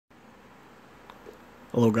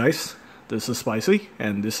Hello guys, this is Spicy,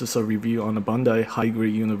 and this is a review on the Bandai High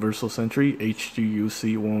Grade Universal Century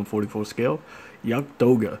HGUC 144 scale Jagd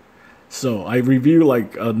Doga. So I review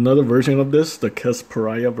like another version of this, the Kes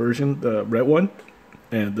Pariah version, the red one,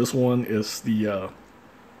 and this one is the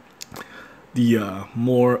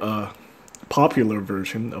more popular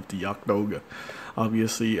version of the Jagd Doga.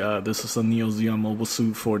 Obviously, this is a Neo Zeon mobile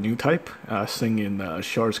suit for new type, singing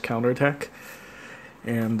Char's counterattack.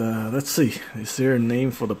 And let's see, is there a name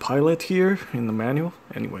for the pilot here in the manual?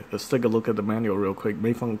 Anyway, let's take a look at the manual real quick.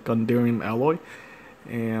 Made from Gundarium alloy,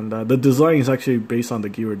 and the design is actually based on the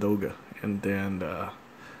Jagd Doga. And then,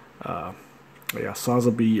 yeah,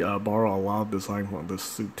 Sazabi borrowed a lot of design from this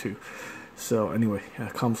suit too. So anyway,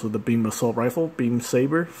 it comes with the beam assault rifle, beam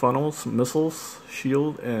saber, funnels, missiles,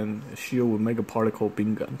 shield, and a shield with mega particle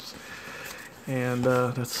beam guns. And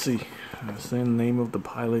let's see, is the name of the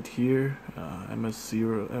pilot here,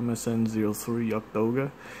 MSN03 Jagd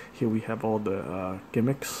Doga. Here we have all the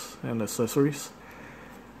gimmicks and accessories.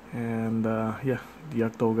 And yeah, the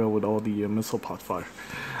Jagd Doga with all the missile pot fire.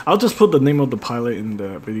 I'll just put the name of the pilot in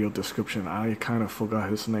the video description. I kind of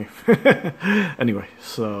forgot his name. Anyway,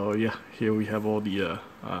 so yeah, here we have all the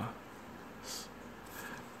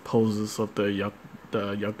poses of the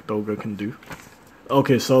Jagd Doga can do.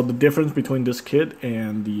 Okay, so the difference between this kit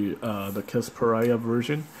and the Kes Pariah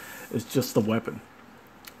version is just the weapon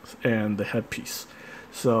and the headpiece.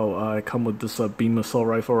 So I come with this beam assault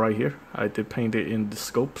rifle right here. I did paint it in the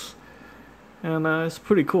scopes, and it's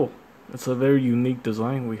pretty cool. It's a very unique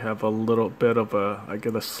design. We have a little bit of I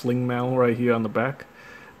get a sling mount right here on the back,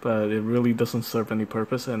 but it really doesn't serve any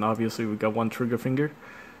purpose. And obviously we got one trigger finger,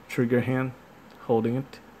 trigger hand holding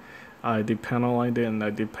it. I did panel lined it and I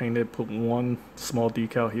did paint it, put one small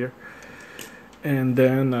decal here. And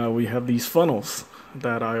then we have these funnels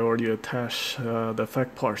that I already attached the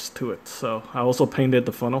effect parts to it. So I also painted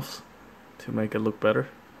the funnels to make it look better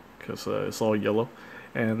because it's all yellow.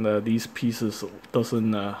 And these pieces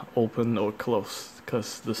doesn't open or close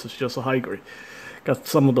because this is just a high grade. Got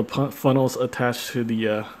some of the funnels attached to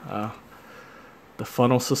the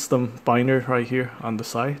funnel system binder right here on the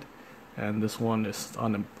side. And this one is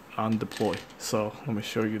on deploy. So let me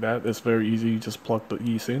show you that. It's very easy. You just plug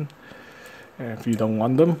these in, and if you don't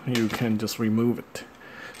want them, you can just remove it.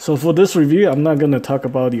 So for this review, I'm not going to talk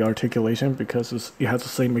about the articulation because it has the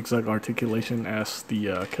same exact articulation as the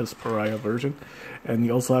Kes Pariah version, and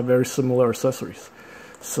you also have very similar accessories.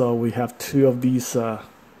 So we have two of these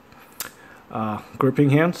gripping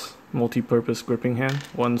hands, multi-purpose gripping hand.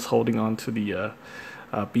 One's holding on to the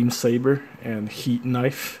beam saber and heat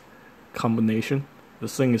knife combination.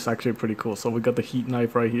 This thing is actually pretty cool. So we got the heat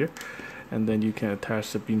knife right here, and then you can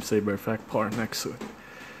attach the beam saber effect part next to it.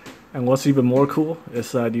 And what's even more cool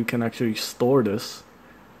is that you can actually store this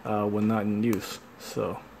when not in use.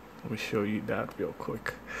 So let me show you that real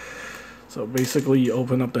quick. So basically you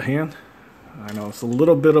open up the hand. I know it's a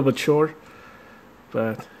little bit of a chore,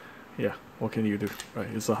 but yeah, what can you do, right?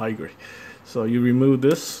 It's a high grade. So you remove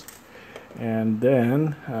this, and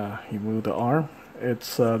then you move the arm.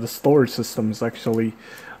 It's the storage system is actually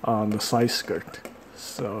on the side skirt.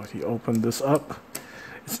 So if you open this up,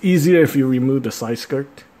 it's easier if you remove the side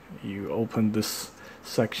skirt. You open this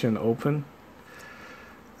section open.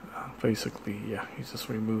 Basically, yeah, you just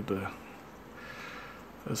remove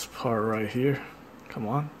this part right here. Come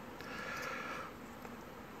on.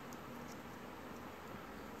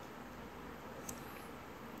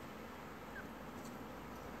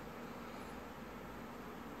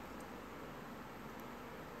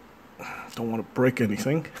 Don't want to break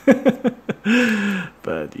anything.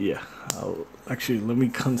 But yeah, actually let me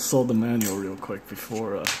consult the manual real quick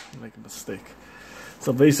before I make a mistake.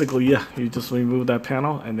 So basically, yeah, you just remove that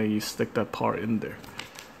panel and then you stick that part in there.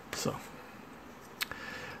 So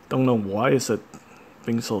don't know why is it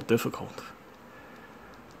being so difficult.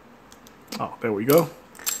 Oh, there we go.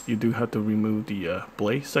 You do have to remove the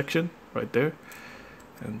blade section right there,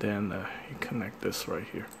 and then you connect this right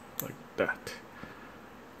here like that.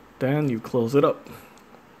 Then you close it up,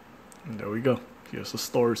 and there we go. Here's the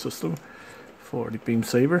storage system for the beam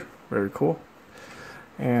saber. Very cool.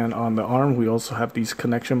 And on the arm we also have these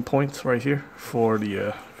connection points right here for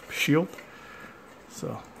the shield.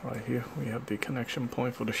 So right here we have the connection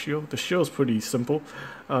point for the shield. The shield is pretty simple.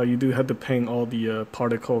 You do have to paint all the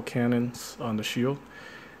particle cannons on the shield,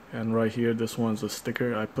 and right here this one's a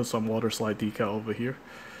sticker. I put some water slide decal over here.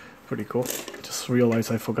 Pretty cool. Just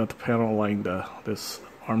realized I forgot to panel line this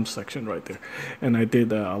arm section right there, and I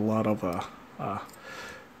did a lot of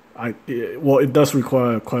well, it does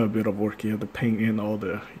require quite a bit of work. You have to paint in all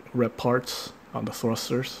the red parts on the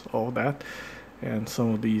thrusters, all that, and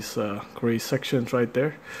some of these gray sections right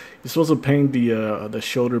there. You're supposed to paint the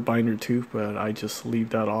shoulder binder too, but I just leave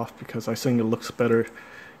that off because I think it looks better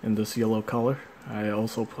in this yellow color. I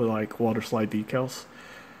also put like water slide decals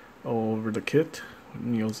all over the kit.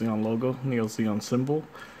 Neo Zeon logo, Neo Zeon symbol,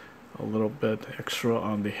 a little bit extra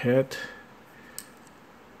on the head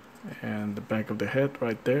and the back of the head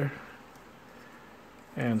right there,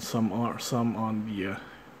 and some on the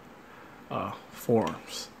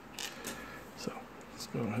forearms. So let's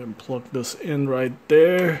go ahead and plug this in right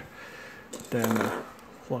there, then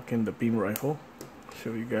plug in the beam rifle.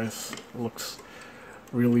 Show you guys, it looks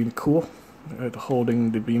really cool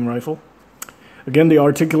holding the beam rifle. Again, the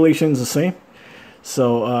articulation is the same,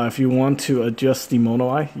 so if you want to adjust the mono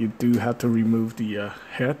eye, you do have to remove the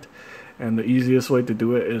head, and the easiest way to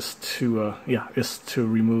do it is to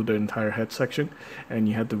remove the entire head section, and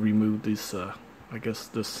you have to remove this I guess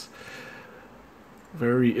this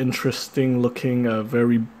very interesting looking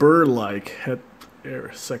very bird-like head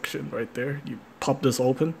air section right there. You pop this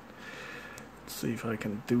open. Let's see if I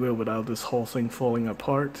can do it without this whole thing falling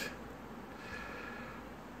apart.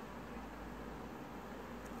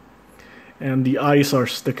 And the eyes are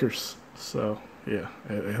stickers, so yeah,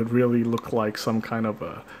 it really looked like some kind of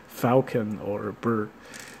a falcon or a bird.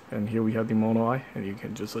 And here we have the mono eye, and you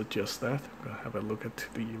can just adjust that. I'm gonna have a look at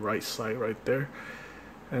the right side right there,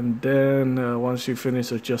 and then once you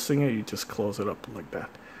finish adjusting it, you just close it up like that.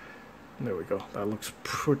 There we go. That looks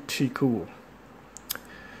pretty cool.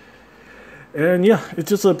 And yeah, it's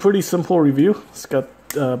just a pretty simple review. It's got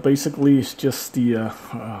basically it's just the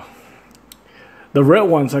red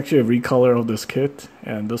one's actually a recolor of this kit,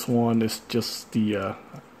 and this one is just the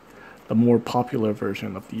more popular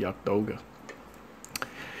version of the Jagd Doga.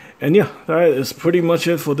 And yeah, that is pretty much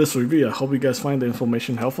it for this review. I hope you guys find the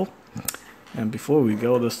information helpful. And before we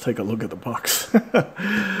go, let's take a look at the box.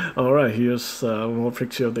 Alright, here's more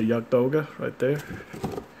picture of the Jagd Doga right there.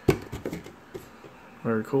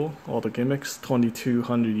 Very cool. All the gimmicks,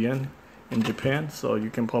 2,200 yen in Japan. So you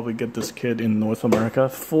can probably get this kit in North America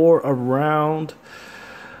for around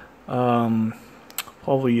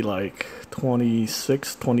probably like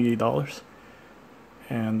 $26, $28.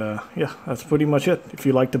 And yeah, that's pretty much it. If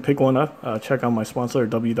you'd like to pick one up, check out my sponsor,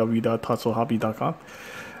 www.tatsuhobby.com.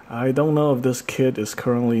 I don't know if this kit is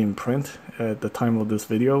currently in print at the time of this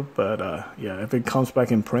video, but yeah, if it comes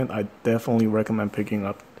back in print, I definitely recommend picking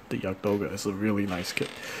up the Jagd Doga. It's a really nice kit.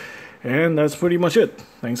 And that's pretty much it.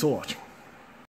 Thanks for watching.